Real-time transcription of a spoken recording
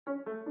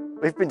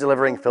We've been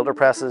delivering filter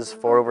presses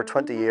for over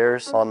 20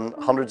 years on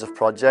hundreds of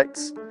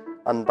projects,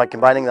 and by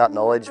combining that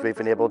knowledge we've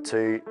been able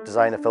to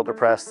design a filter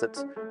press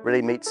that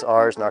really meets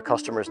ours and our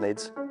customers'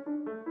 needs.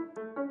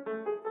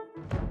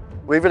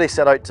 We've really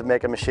set out to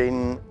make a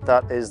machine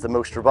that is the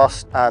most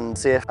robust and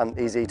safe and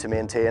easy to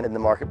maintain in the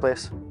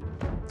marketplace.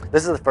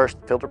 This is the first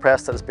filter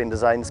press that has been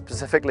designed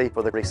specifically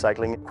for the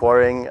recycling,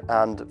 quarrying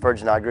and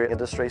virgin agri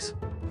industries.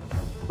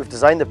 We've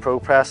designed the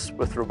ProPress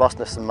with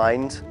robustness in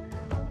mind.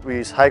 We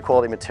use high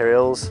quality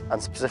materials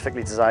and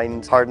specifically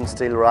designed hardened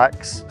steel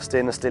racks,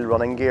 stainless steel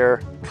running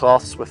gear,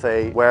 cloths with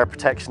a wear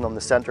protection on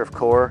the centre of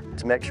core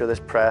to make sure this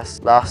press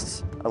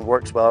lasts and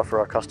works well for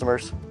our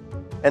customers.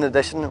 In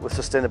addition, with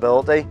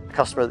sustainability, a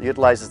customer that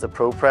utilises the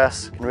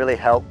ProPress can really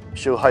help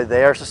show how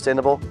they are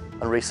sustainable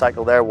and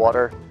recycle their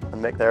water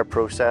and make their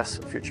process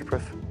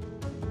future-proof.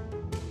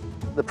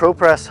 The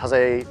ProPress has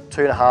a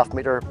 2.5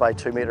 metre by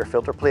 2 metre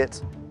filter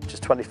plate, which is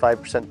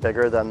 25%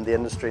 bigger than the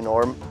industry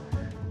norm.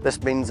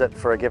 This means that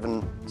for a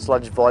given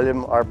sludge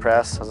volume, our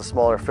press has a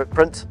smaller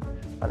footprint,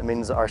 and it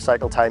means that our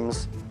cycle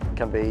times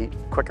can be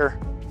quicker.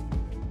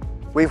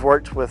 We've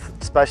worked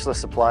with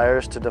specialist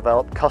suppliers to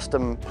develop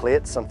custom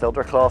plates and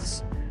filter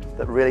cloths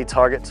that really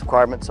target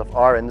requirements of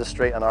our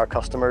industry and our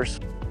customers.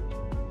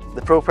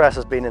 The ProPress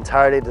has been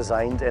entirely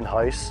designed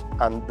in-house,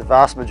 and the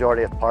vast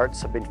majority of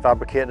parts have been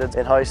fabricated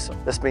in-house.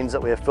 This means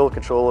that we have full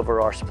control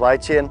over our supply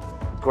chain.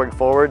 Going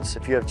forwards,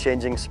 if you have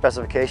changing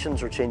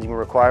specifications or changing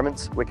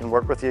requirements, we can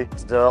work with you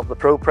to develop the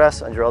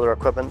ProPress and your other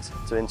equipment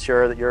to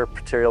ensure that your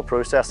material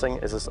processing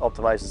is as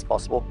optimised as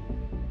possible.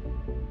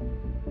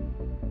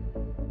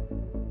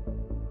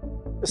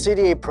 The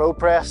CDE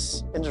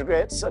ProPress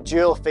integrates a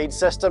dual feed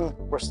system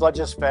where sludge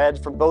is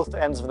fed from both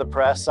ends of the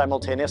press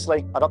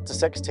simultaneously at up to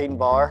 16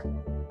 bar.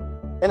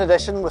 In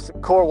addition, with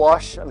core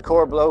wash and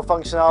core blow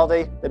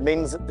functionality, it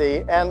means that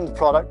the end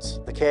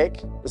product, the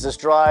cake, is as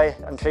dry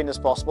and clean as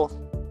possible.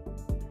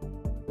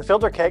 The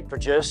filter cake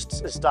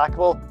produced is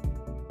stackable.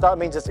 That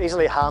means it's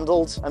easily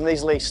handled and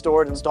easily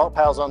stored in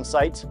stockpiles on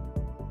site.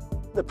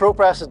 The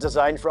ProPress is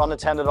designed for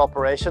unattended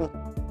operation.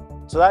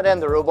 So that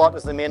end, the robot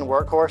is the main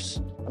workhorse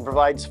and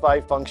provides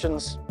 5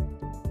 functions.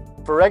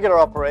 For regular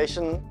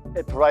operation,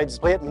 it provides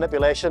plate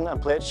manipulation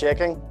and plate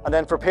shaking. And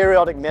then for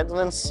periodic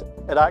maintenance,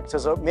 it acts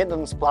as a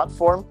maintenance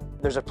platform.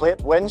 There's a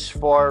plate winch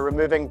for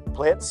removing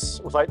plates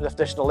without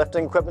additional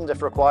lifting equipment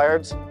if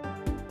required.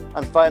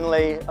 And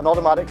finally, an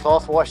automatic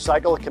cloth wash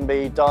cycle can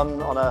be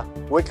done on a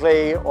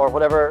weekly or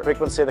whatever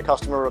frequency the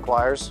customer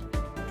requires.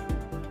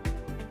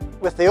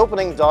 With the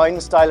opening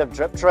down style of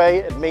drip tray,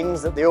 it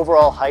means that the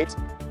overall height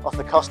of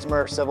the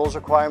customer civils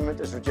requirement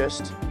is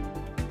reduced.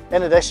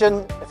 In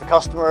addition, if a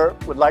customer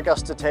would like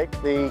us to take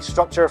the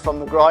structure from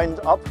the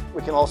ground up,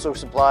 we can also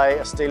supply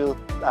a steel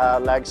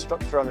leg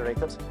structure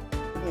underneath it.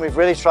 And we've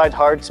really tried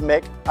hard to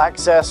make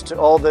access to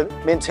all the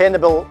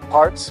maintainable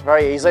parts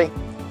very easy.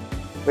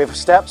 We have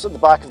steps at the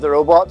back of the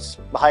robot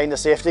behind the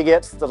safety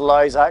gate that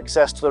allows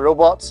access to the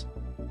robot.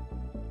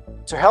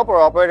 To help our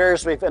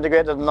operators, we've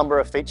integrated a number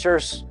of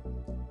features.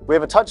 We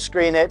have a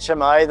touchscreen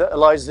HMI that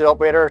allows the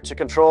operator to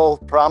control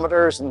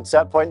parameters and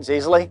set points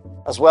easily,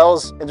 as well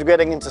as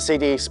integrating into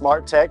CDE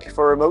Smart Tech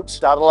for remote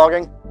data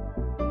logging.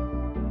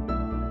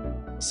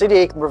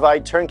 CDE can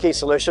provide turnkey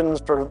solutions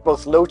for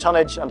both low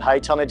tonnage and high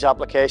tonnage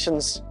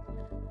applications.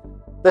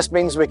 This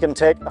means we can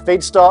take a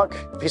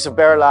feedstock, a piece of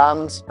bare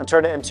land, and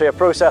turn it into a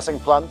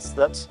processing plant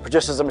that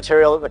produces the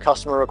material that the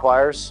customer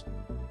requires.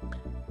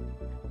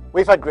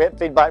 We've had great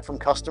feedback from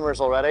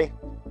customers already,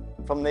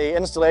 from the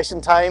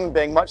installation time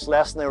being much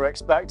less than they were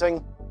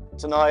expecting,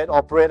 to now it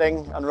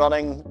operating and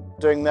running,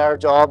 doing their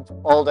job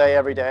all day,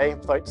 every day,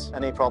 without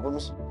any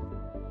problems.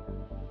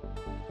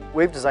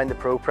 We've designed the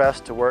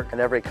ProPress to work in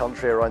every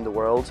country around the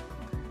world.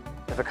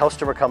 If a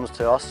customer comes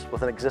to us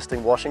with an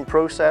existing washing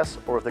process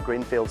or with a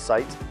greenfield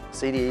site,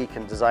 CDE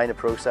can design a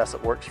process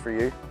that works for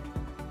you.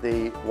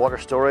 The water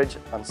storage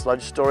and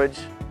sludge storage,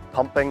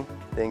 pumping,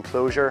 the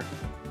enclosure.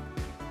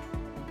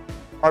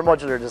 Our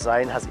modular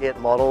design has 8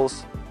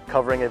 models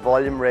covering a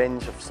volume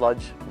range of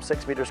sludge from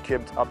 6 metres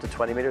cubed up to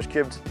 20 metres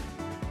cubed.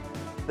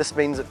 This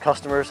means that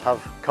customers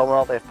have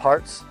commonality of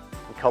parts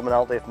and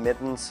commonality of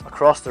maintenance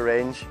across the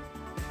range.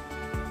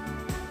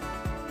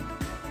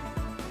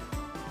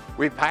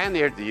 We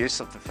pioneered the use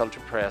of the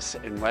filter press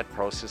in wet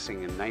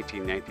processing in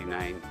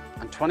 1999,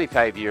 and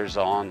 25 years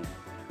on,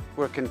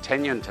 we're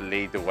continuing to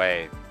lead the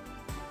way.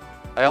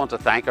 I want to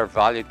thank our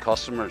valued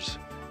customers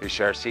who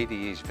share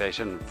CDE's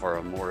vision for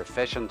a more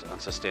efficient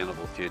and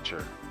sustainable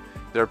future.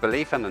 Their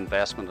belief and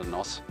investment in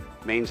us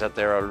means that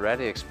they're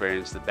already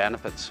experiencing the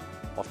benefits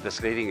of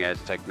this leading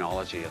edge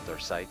technology at their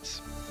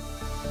sites.